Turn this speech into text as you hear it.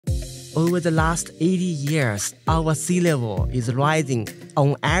over the last 80 years, our sea level is rising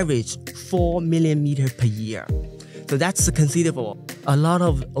on average 4 millimeters per year. So that's considerable. A lot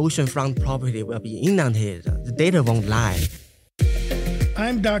of oceanfront property will be inundated. The data won't lie.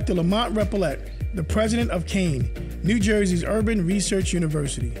 I'm Dr. Lamont Repollet, the president of Kean, New Jersey's Urban Research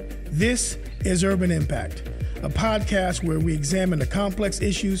University. This is Urban Impact, a podcast where we examine the complex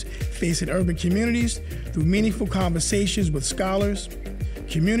issues facing urban communities through meaningful conversations with scholars,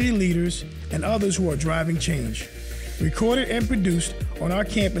 community leaders, and others who are driving change. Recorded and produced on our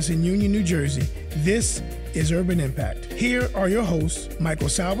campus in Union, New Jersey, this is Urban Impact. Here are your hosts, Michael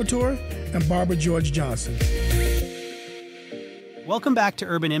Salvatore and Barbara George Johnson. Welcome back to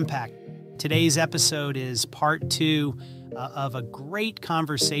Urban Impact. Today's episode is part 2 of a great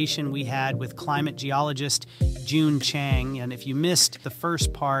conversation we had with climate geologist Jun Cheng. And if you missed the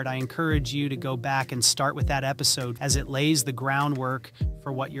first part, I encourage you to go back and start with that episode as it lays the groundwork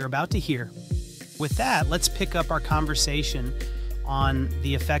for what you're about to hear. With that, let's pick up our conversation on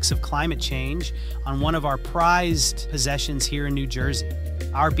the effects of climate change on one of our prized possessions here in New Jersey,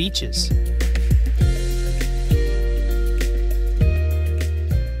 our beaches.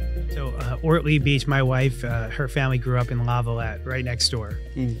 Ortley Beach, my wife, her family grew up in Lavallette, right next door.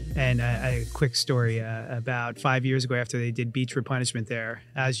 And a quick story, about 5 years ago after they did beach replenishment there,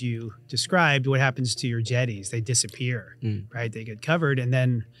 as you described, what happens to your jetties? They disappear, right? They get covered, and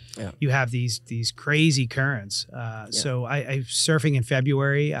then you have these crazy currents. So I surfing in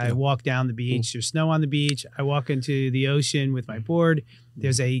February, I walk down the beach, there's snow on the beach, I walk into the ocean with my board,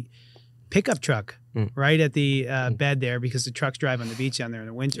 there's a pickup truck right at the bed there because the trucks drive on the beach down there in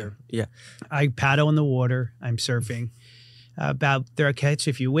the winter. I paddle in the water. I'm surfing. There I catch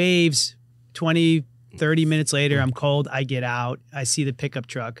a few waves. 20, 30 minutes later, I'm cold. I get out. I see the pickup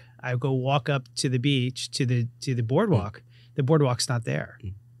truck. I go walk up to the beach, to the boardwalk. The boardwalk's not there.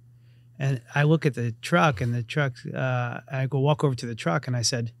 And I look at the truck, and the truck, I go walk over to the truck, and I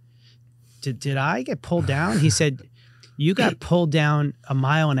said, did I get pulled down? He said, you got pulled down 1.5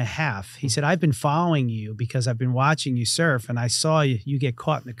 miles. He said, I've been following you because I've been watching you surf, and I saw you get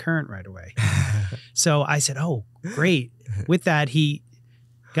caught in the current right away. So I said, oh, great. With that, he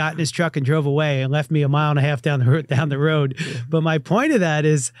got in his truck and drove away and left me 1.5 miles down the road. But my point of that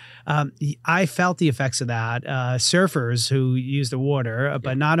is I felt the effects of that. Surfers who use the water,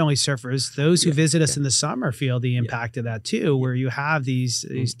 but not only surfers, those who visit us in the summer feel the impact of that too, where you have these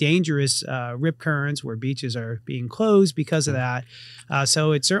dangerous rip currents where beaches are being closed because of that.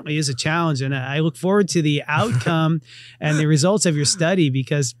 So it certainly is a challenge. And I look forward to the outcome and the results of your study,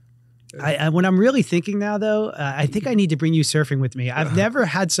 because when I'm really thinking now, though, I think I need to bring you surfing with me. I've never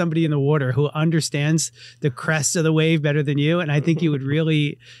had somebody in the water who understands the crest of the wave better than you, and I think you would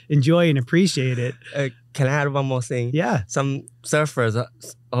really enjoy and appreciate it. Can I add one more thing? Yeah. Some surfers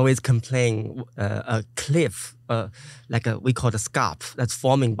always complain a cliff, we call the scarp, that's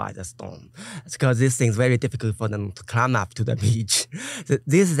forming by the storm. It's because this thing is very difficult for them to climb up to the beach. So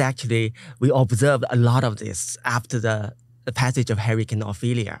this is actually, we observed a lot of this after the passage of Hurricane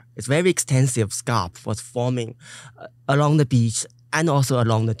Ophelia. It's very extensive scarp was forming along the beach and also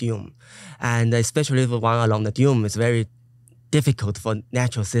along the dune. And especially the one along the dune is very difficult for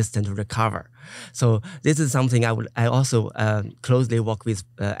natural system to recover. So this is something I also closely work with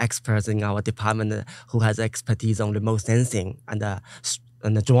experts in our department who has expertise on remote sensing and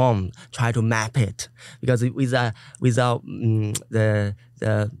the drone, try to map it. Because without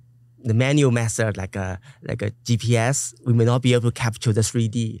the manual method, like a GPS, we may not be able to capture the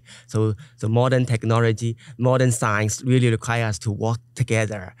 3D. So the modern technology, modern science really require us to work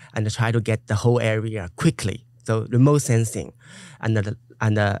together and try to get the whole area quickly. So remote sensing and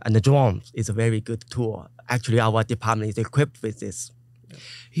the drone is a very good tool. Actually, our department is equipped with this.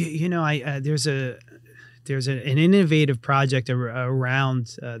 There's an innovative project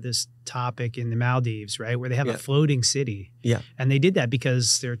around this topic in the Maldives, right, where they have a floating city. And they did that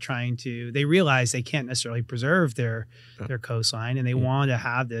because they realize they can't necessarily preserve their coastline, and they want to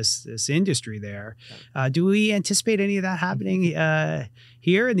have this industry there. Do we anticipate any of that happening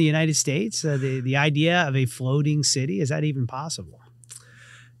here in the United States? The idea of a floating city, is that even possible?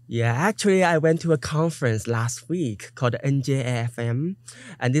 Yeah, actually, I went to a conference last week called NJFM,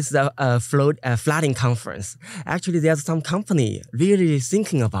 and this is a flooding conference. Actually, there's some company really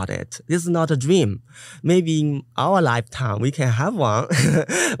thinking about it. This is not a dream. Maybe in our lifetime we can have one,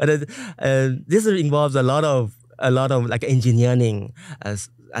 but this involves a lot of like engineering,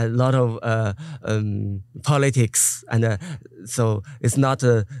 a lot of politics, and so it's not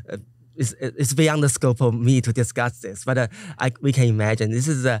it's beyond the scope of me to discuss this. But we can imagine this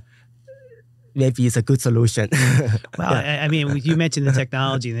is maybe it's a good solution. Well, I mean, you mentioned the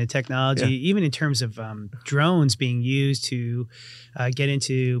technology, and the technology, even in terms of drones being used to get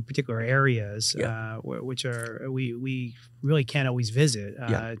into particular areas, which are we really can't always visit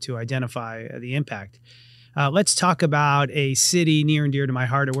to identify the impact. Let's talk about a city near and dear to my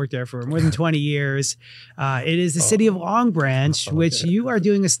heart. I worked there for more than 20 years. It is the city of Long Branch, which you are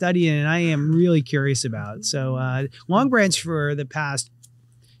doing a study in, and I am really curious about. So Long Branch, for the past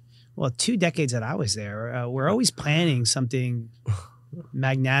 2 decades that I was there, we're always planning something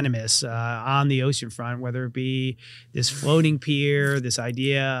magnanimous on the ocean front, whether it be this floating pier, this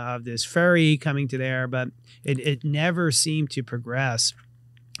idea of this ferry coming to there, but it never seemed to progress.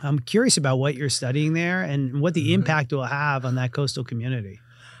 I'm curious about what you're studying there and what the impact will have on that coastal community.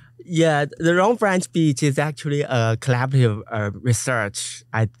 Yeah, the Long Branch Beach is actually a collaborative research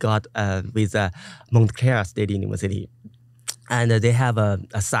I got with Montclair State University. And they have a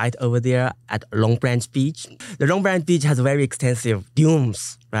site over there at Long Branch Beach. The Long Branch Beach has very extensive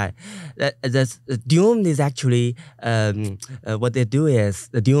dunes, right? The dune is actually, what they do is,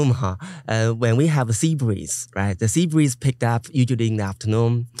 the dune, when we have a sea breeze, right? The sea breeze picked up usually in the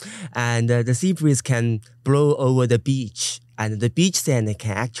afternoon, and the sea breeze can blow over the beach. And the beach sand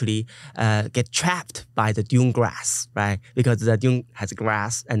can actually get trapped by the dune grass, right? Because the dune has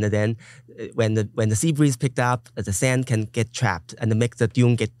grass, and then when the sea breeze picked up, the sand can get trapped and make the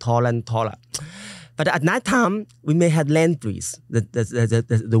dune get taller and taller. But at nighttime, we may have land breeze.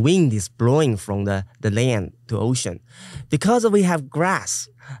 The wind is blowing from the land to ocean. Because we have grass,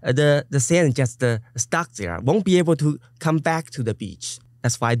 the sand just stuck there, won't be able to come back to the beach.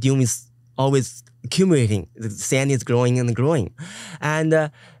 That's why dune is always accumulating. The sand is growing and growing.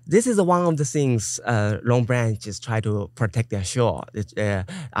 And this is one of the things Long Branch is trying to protect their shore. It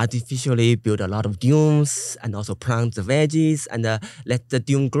artificially build a lot of dunes and also plant the veggies and let the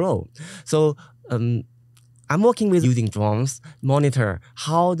dune grow. So I'm working with using drones, monitor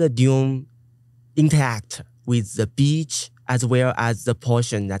how the dune interact with the beach as well as the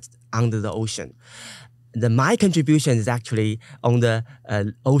portion that's under the ocean. My contribution is actually on the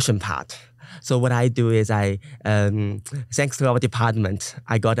ocean part. So what I do is thanks to our department,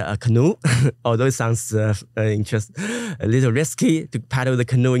 I got a canoe. Although it sounds a little risky to paddle the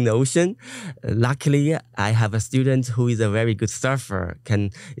canoe in the ocean. Luckily, I have a student who is a very good surfer,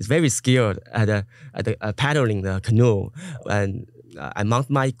 is very skilled at paddling the canoe. And I mount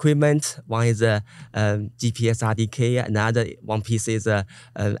my equipment. One is a GPS RDK, another one piece is a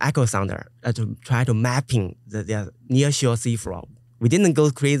echo sounder to try to mapping the near shore seafloor. We didn't go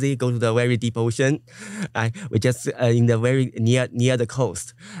crazy, go to the very deep ocean. We just in the very near the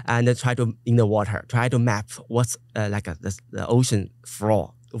coast and try to in the water, try to map what's the ocean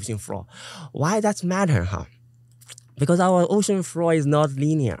floor. Why that matter, huh? Because our ocean floor is not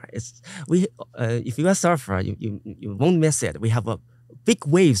linear. If you're a surfer, you won't miss it. We have big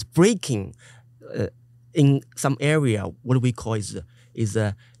waves breaking in some area. What we call is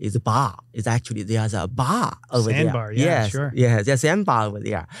a bar. It's actually there's a bar over there. Sandbar, yeah, yes, sure. Yeah, there's a sandbar over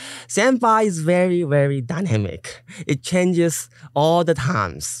there. Sandbar is very, very dynamic. It changes all the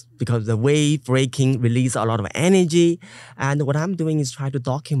times because the wave breaking release a lot of energy. And what I'm doing is try to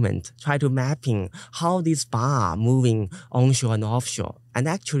document, try to mapping how this bar moving onshore and offshore. And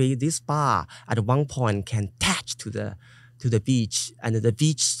actually this bar at one point can attach to the beach, and the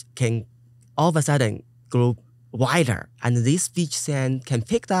beach can all of a sudden grow wider, and this beach sand can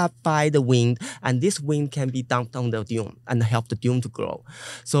picked up by the wind, and this wind can be dumped on the dune and help the dune to grow.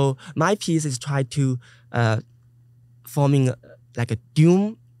 So my piece is try to forming like a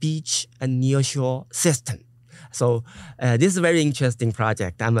dune, beach, and nearshore system. So this is a very interesting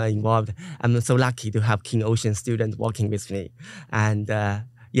project. I'm involved. I'm so lucky to have Kean Ocean students working with me, and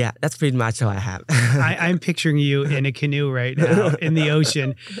yeah, that's pretty much all I have. I'm picturing you in a canoe right now in the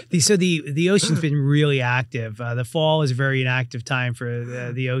ocean. So the ocean's been really active. The fall is a very inactive time for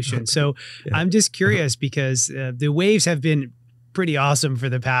the ocean. So yeah. I'm just curious because the waves have been pretty awesome for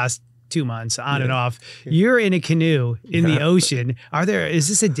the past 2 months on and off. You're in a canoe in the ocean. Is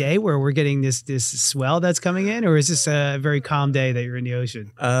this a day where we're getting this swell that's coming in, or is this a very calm day that you're in the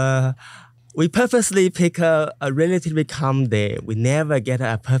ocean? We purposely pick a relatively calm day. We never get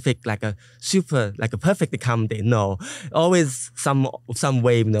a perfect, perfectly calm day. No, always some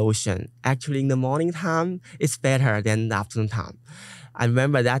wave in the ocean. Actually, in the morning time, it's better than the afternoon time. I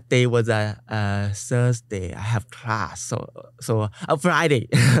remember that day was a Thursday. I have class, so Friday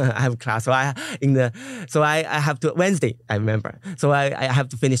I have class. So I have to Wednesday. I remember. So I have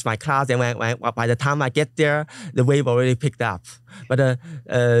to finish my class, and by the time I get there, the wave already picked up. But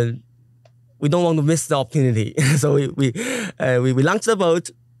we don't want to miss the opportunity. So we launched the boat,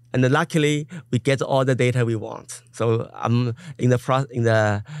 And luckily, we get all the data we want. So I'm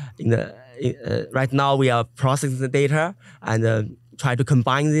right now we are processing the data and try to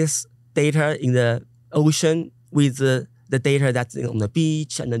combine this data in the ocean with the data that's on the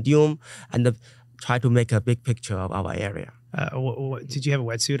beach and the dune, and try to make a big picture of our area. Did you have a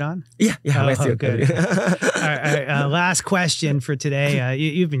wetsuit on? Yeah, wetsuit. Good. All right, last question for today.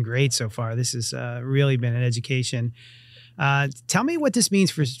 You've been great so far. This has really been an education. Tell me what this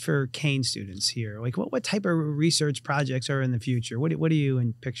means for Kean students here. Like, what type of research projects are in the future? What are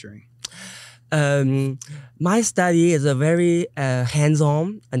you picturing? My study is a very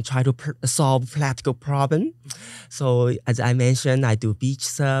hands-on and try to solve practical problem. So as I mentioned, I do beach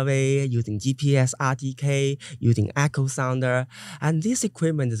survey using GPS RTK, using echo sounder, and this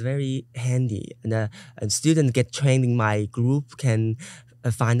equipment is very handy. And students get trained in my group can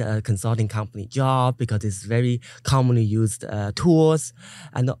find a consulting company job because it's very commonly used tools,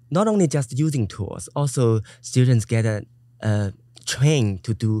 and not only just using tools, also students get trained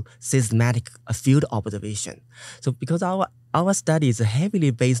to do systematic field observation. So because our study is heavily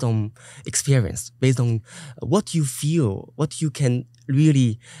based on experience, based on what you feel, what you can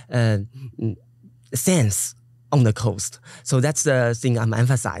really sense on the coast. So that's the thing I'm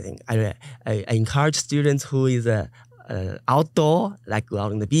emphasizing. I encourage students who is outdoor, like go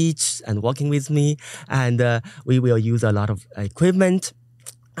out on the beach and walking with me, and we will use a lot of equipment.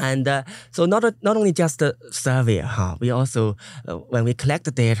 And so not only just a survey, we also, when we collect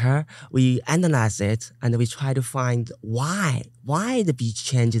the data, we analyze it and we try to find why the beach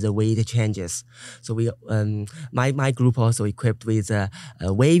changes the way it changes. So we, my group also equipped with a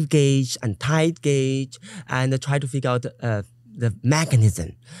wave gauge and tide gauge, and try to figure out the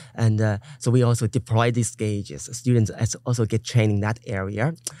mechanism. And so we also deploy these gauges. Students also get trained in that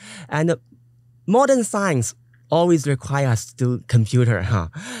area. And modern science always require us to do computer.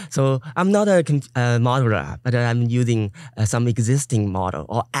 So I'm not a modeler, but I'm using some existing model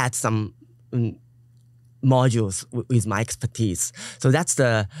or add some modules with my expertise. So that's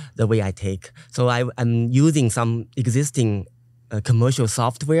the way I take. So I'm using some existing commercial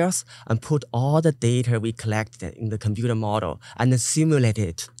softwares and put all the data we collected in the computer model and then simulate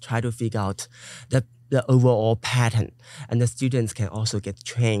it, try to figure out the overall pattern. And the students can also get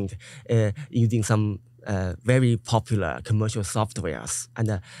trained using some very popular commercial softwares, and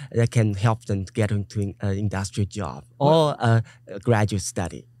that can help them to get into an industrial job or a graduate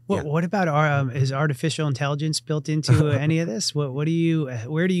study. What about is artificial intelligence built into any of this? Where do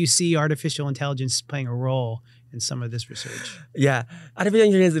you see artificial intelligence playing a role in some of this research? Yeah, artificial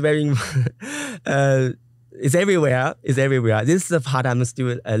intelligence is very it's everywhere. It's everywhere. This is the part I'm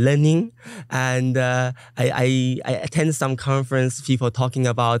still learning, and I attend some conference. People talking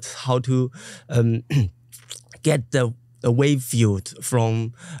about how to get the wave field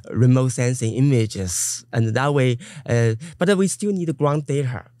from remote sensing images, and that way. But we still need the ground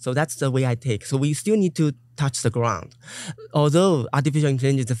data. So that's the way I take. So we still need to touch the ground, although artificial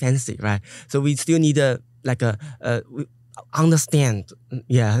intelligence is fancy, right? So we still need understand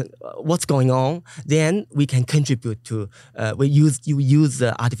what's going on, then we can contribute to you use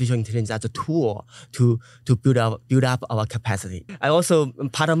the artificial intelligence as a tool to build up our capacity. I also,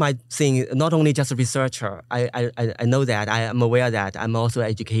 part of my thing, not only just a researcher, I know that, I am aware that I'm also an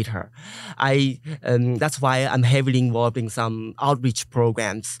educator. That's why I'm heavily involved in some outreach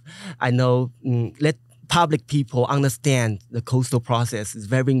programs. I know let public people understand the coastal process is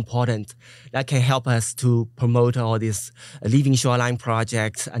very important. That can help us to promote all these living shoreline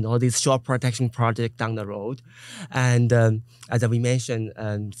projects and all these shore protection projects down the road. And as we mentioned,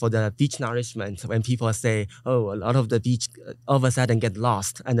 for the beach nourishment, when people say, oh, a lot of the beach all of a sudden get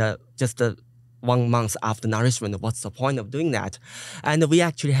lost, and just 1 month after nourishment, what's the point of doing that? And we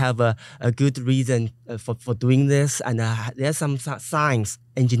actually have a good reason for doing this, and there's some science,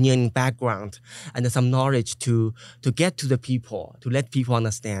 engineering background, and some knowledge to get to the people, to let people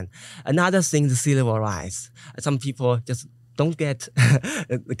understand. Another thing, the sea level rise. Some people just don't get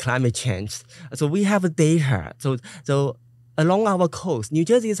the climate change. So we have data. So along our coast, New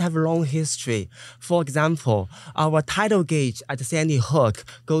Jersey have a long history. For example, our tidal gauge at Sandy Hook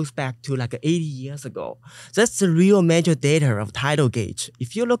goes back to like 80 years ago. That's the real major data of tidal gauge.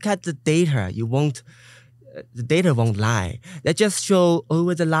 If you look at the data, the data won't lie. That just show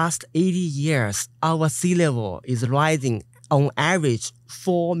over the last 80 years, our sea level is rising on average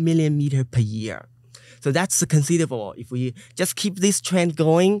 4 millimeters per year. So that's considerable. If we just keep this trend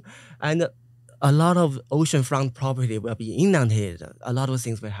going, and a lot of oceanfront property will be inundated. A lot of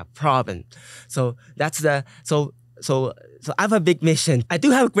things will have problem. So that's so I have a big mission. I do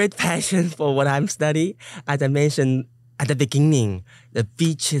have great passion for what I'm studying. As I mentioned, at the beginning, the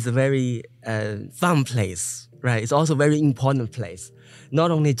beach is a very fun place, right? It's also a very important place, not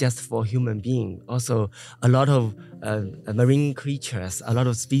only just for human beings, also a lot of marine creatures, a lot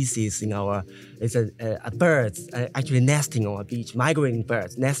of species in our, birds actually nesting on our beach, migrating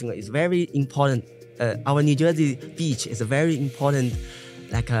birds. Nesting is very important. Our New Jersey beach is a very important,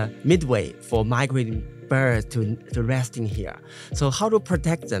 like a midway for migrating birds to resting here. So how to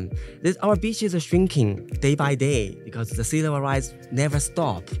protect them? Our beaches are shrinking day by day because the sea level rise never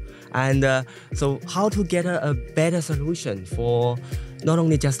stop. And so how to get a better solution for not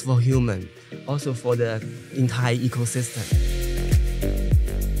only just for human, also for the entire ecosystem.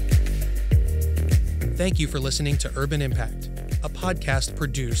 Thank you for listening to Urban Impact, a podcast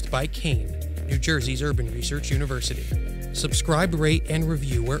produced by Kean, New Jersey's Urban Research University. Subscribe, rate, and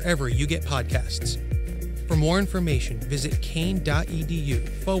review wherever you get podcasts. For more information, visit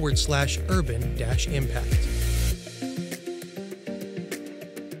kean.edu/urban-impact.